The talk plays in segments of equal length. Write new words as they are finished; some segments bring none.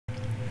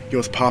Yo,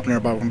 what's poppin',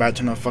 everybody? Welcome back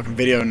to another fucking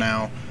video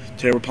now.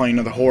 Today we're playing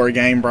another horror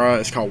game, bruh.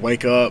 It's called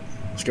Wake Up.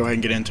 Let's go ahead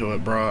and get into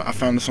it, bruh. I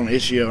found this on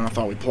Itch.io and I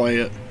thought we'd play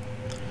it.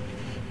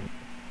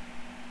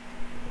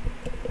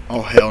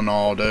 Oh, hell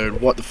no,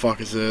 dude. What the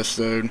fuck is this,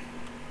 dude?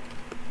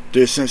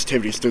 Dude,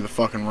 sensitivity's through the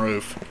fucking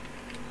roof.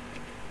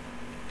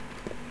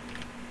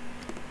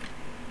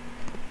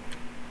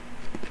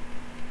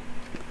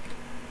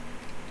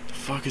 The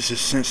fuck is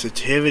this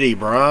sensitivity,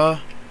 bruh?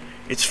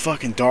 It's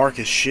fucking dark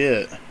as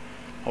shit.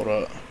 Hold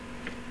up.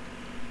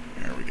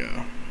 There we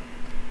go.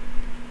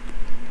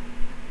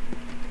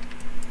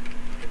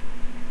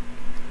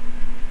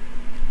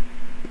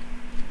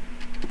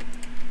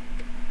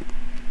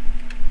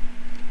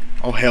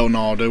 Oh hell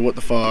no, dude, what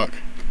the fuck?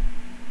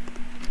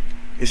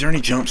 Is there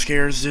any jump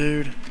scares,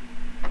 dude?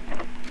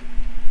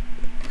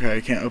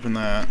 Okay, can't open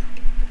that.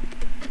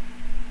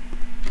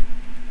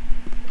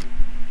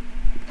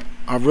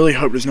 I really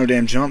hope there's no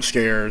damn jump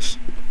scares.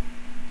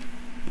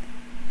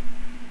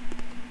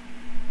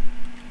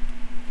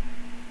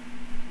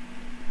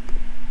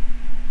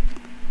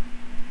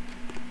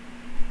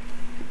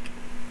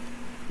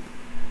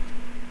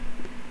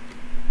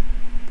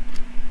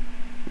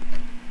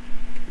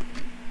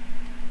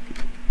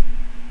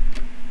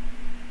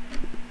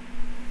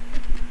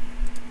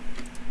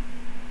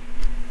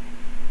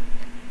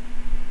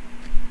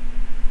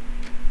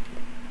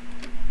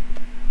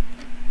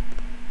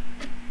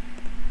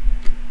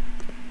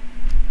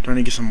 Do I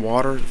need to get some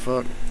water?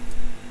 Fuck.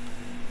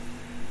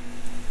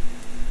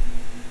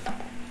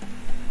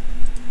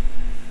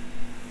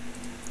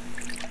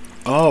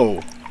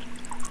 Oh.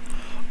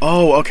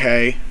 Oh,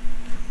 okay.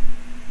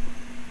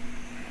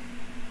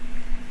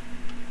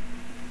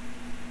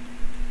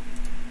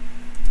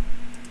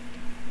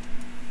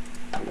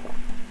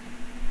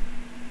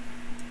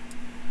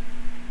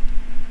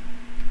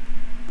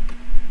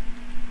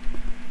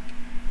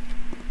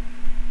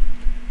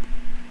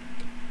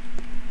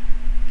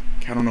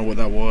 I don't know what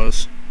that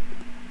was.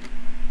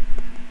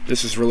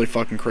 This is really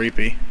fucking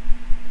creepy.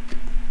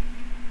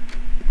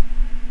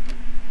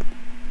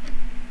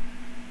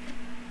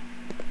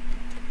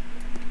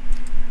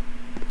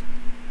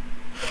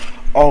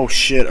 Oh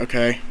shit,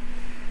 okay.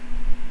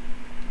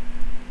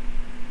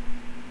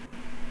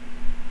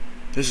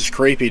 This is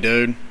creepy,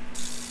 dude.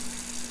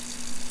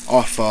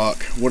 Oh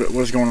fuck. What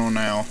is going on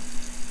now?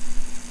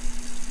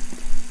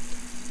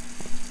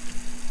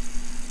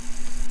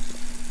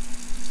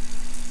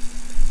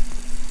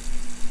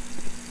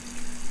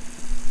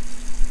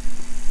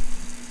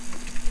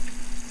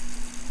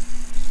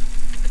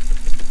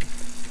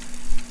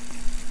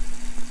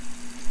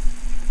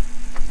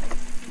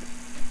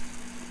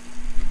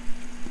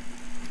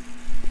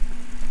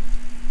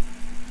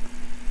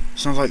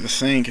 Sounds like the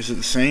sink. Is it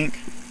the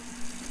sink?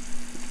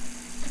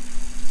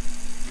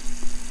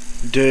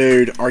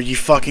 Dude, are you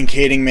fucking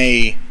kidding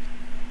me?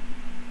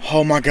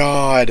 Oh my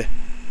god.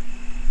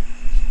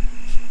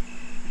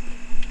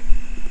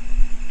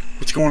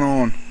 What's going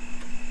on?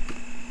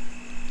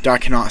 Dude, I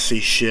cannot see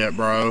shit,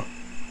 bro.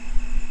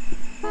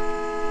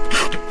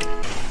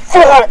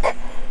 Fuck!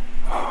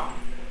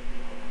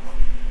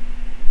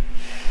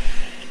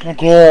 Oh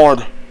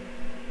god.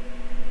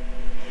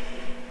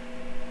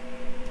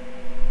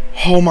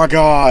 Oh my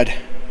god.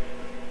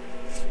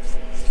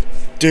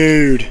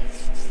 Dude.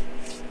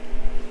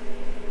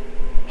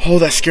 Oh,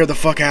 that scared the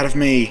fuck out of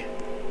me.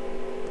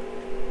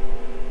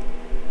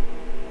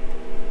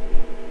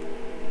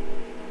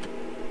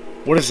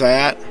 What is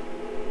that?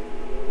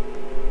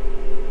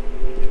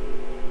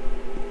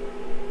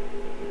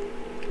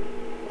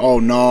 Oh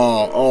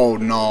no. Oh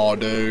no,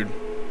 dude.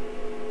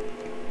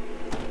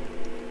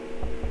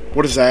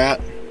 What is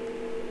that?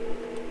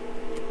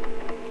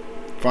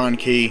 Find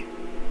key.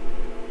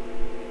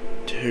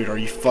 Dude, are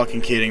you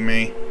fucking kidding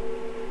me?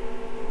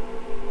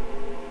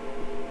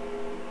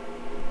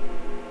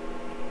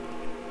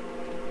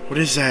 What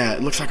is that?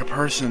 It looks like a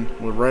person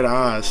with red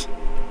eyes.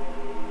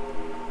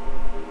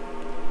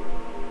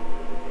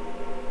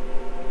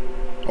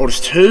 Oh,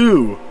 there's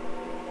two!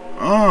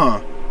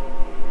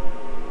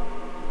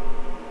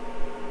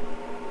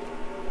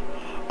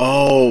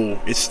 Oh,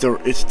 it's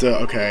the,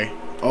 okay.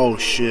 Oh,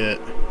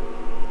 shit.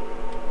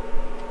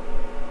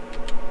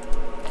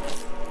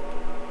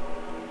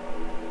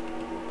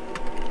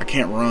 I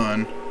can't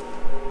run.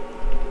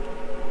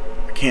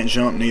 I can't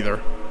jump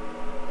neither.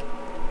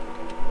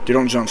 Dude,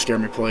 don't jump scare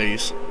me,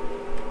 please.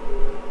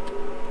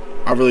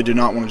 I really do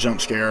not want to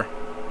jump scare.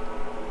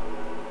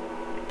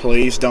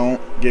 Please don't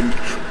give me...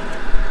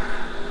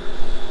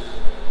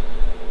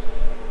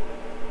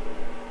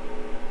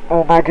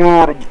 Oh my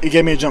god, it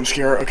gave me a jump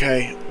scare,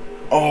 okay.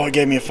 Oh, it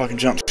gave me a fucking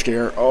jump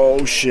scare.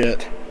 Oh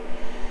shit.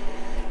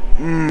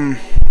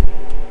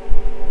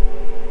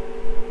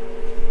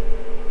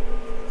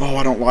 Oh,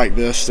 I don't like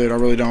this, dude. I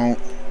really don't.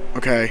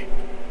 Okay.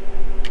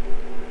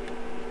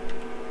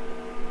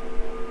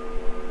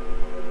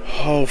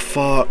 Oh,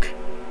 fuck.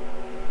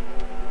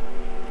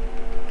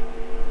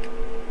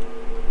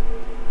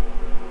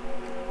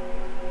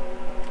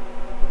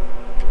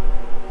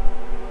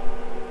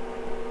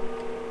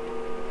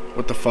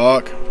 What the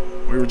fuck?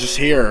 We were just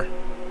here.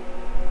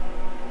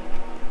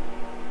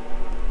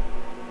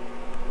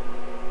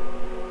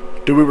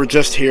 Dude, we were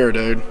just here,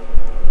 dude.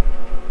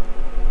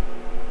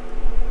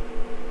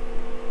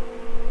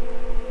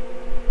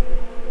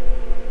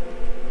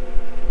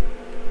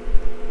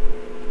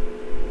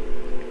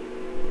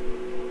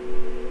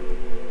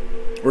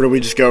 Or did we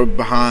just go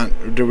behind?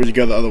 Or did we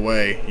go the other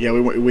way? Yeah,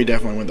 we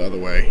definitely went the other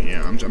way.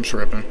 Yeah, I'm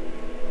tripping.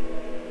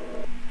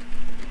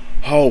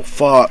 Oh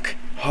fuck!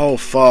 Oh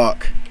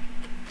fuck!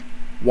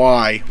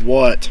 Why?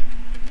 What?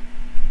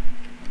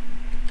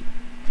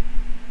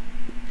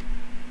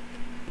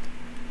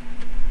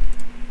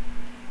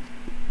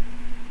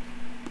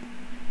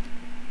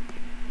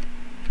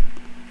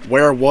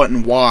 Where, what,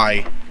 and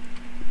why?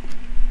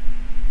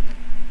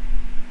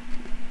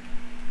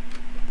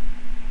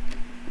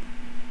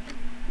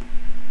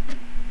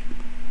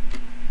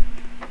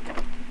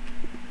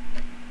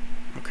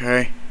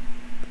 Okay.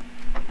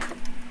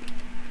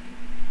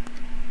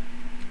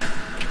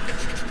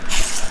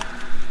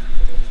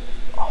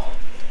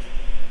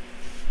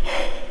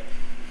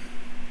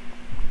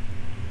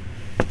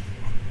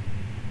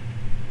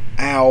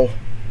 Ow.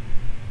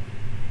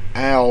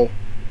 Ow.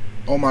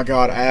 Oh my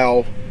god,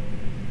 ow.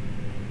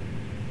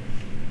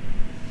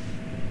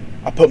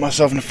 I put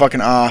myself in the fucking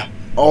eye.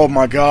 Oh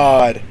my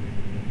god.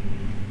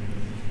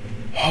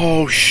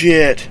 Oh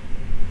shit.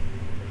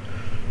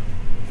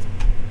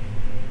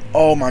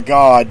 Oh my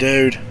god,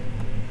 dude.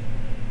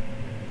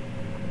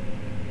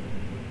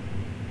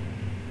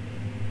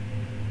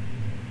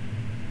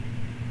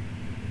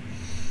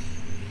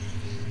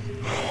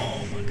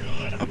 Oh my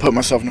god. I put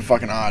myself in the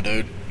fucking eye,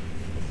 dude.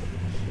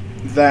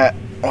 That.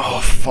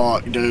 Oh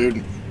fuck,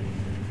 dude.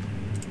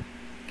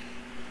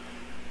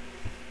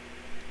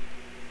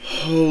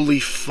 Holy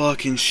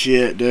fucking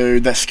shit,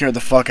 dude. That scared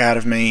the fuck out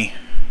of me.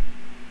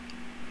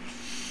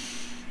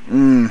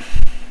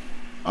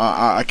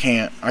 I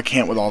can't. I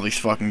can't with all these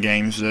fucking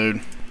games,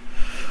 dude.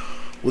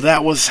 Well,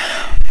 that was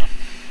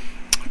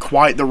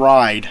quite the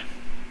ride.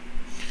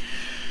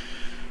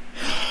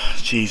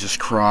 Jesus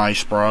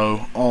Christ,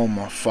 bro. Oh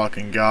my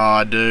fucking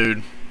god,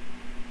 dude.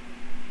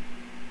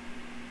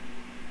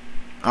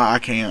 I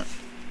can't.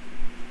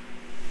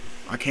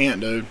 I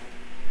can't, dude.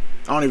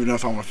 I don't even know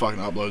if I want to fucking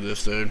upload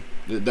this, dude.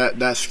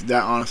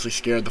 That honestly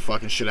scared the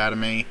fucking shit out of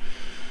me.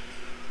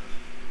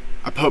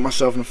 I put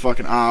myself in the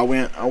fucking eye.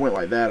 I went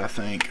like that, I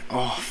think.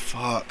 Oh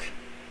fuck.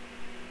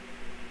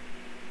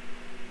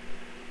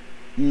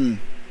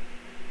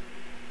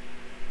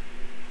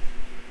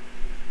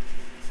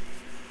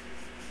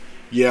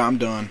 Yeah, I'm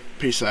done.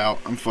 Peace out.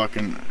 I'm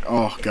fucking.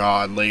 Oh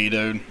god, Lee,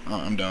 dude.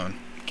 I'm done.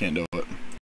 Can't do it.